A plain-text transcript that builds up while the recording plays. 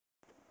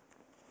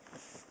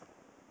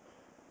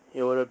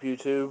Yo, what up,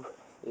 YouTube?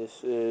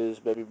 This is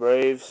Baby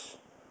Braves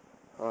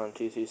on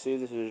TCC.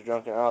 This is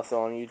Drunken Alpha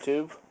on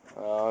YouTube.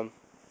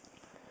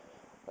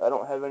 I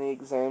don't have any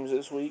exams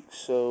this week,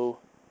 so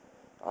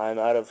I'm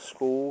out of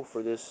school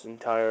for this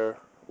entire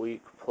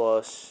week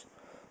plus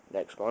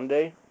next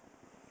Monday.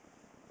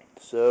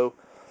 So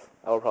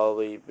I'll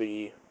probably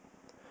be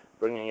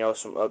bringing y'all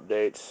some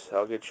updates.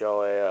 I'll get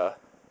y'all a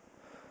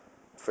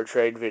for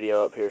trade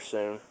video up here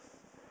soon.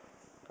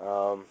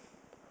 I'm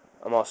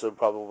also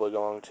probably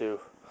going to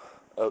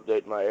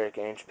update my Erik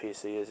Ainge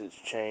PC as it's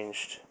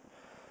changed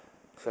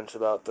since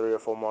about 3 or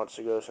 4 months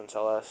ago since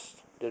I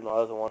last did my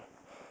other one.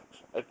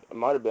 It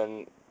might have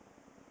been,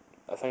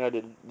 I think I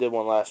did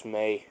one last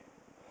May,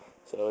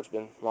 so it's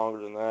been longer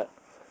than that.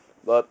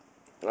 But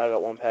I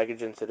got one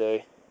package in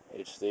today.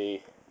 It's the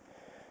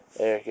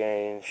Erik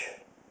Ainge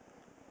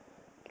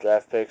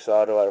Draft Picks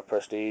Auto out of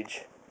Prestige,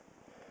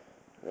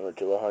 number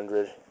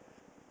 200.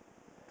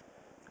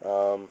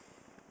 I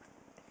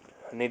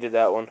needed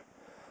that one.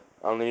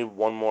 I only need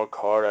one more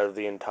card out of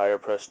the entire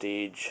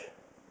Prestige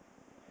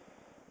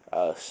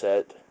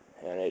set,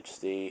 and it's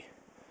the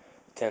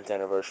 10th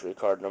anniversary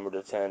card, number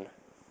to 10. I've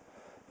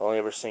only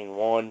ever seen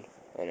one,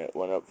 and it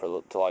went up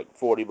to like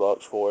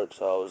 $40 for it,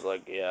 so I was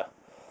like, yeah,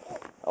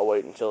 I'll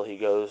wait until he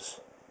goes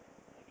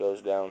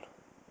down.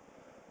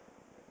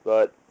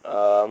 But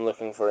I'm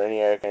looking for any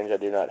Erik Ainge I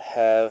do not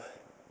have.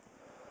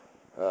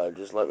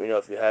 Just let me know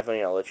if you have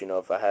any. I'll let you know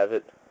if I have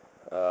it.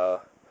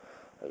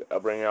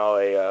 I'll bring y'all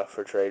a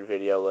for trade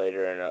video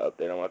later and an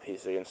update on my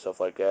PC and stuff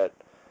like that.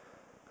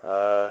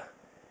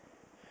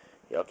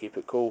 Y'all keep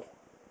it cool.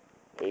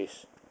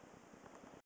 Peace.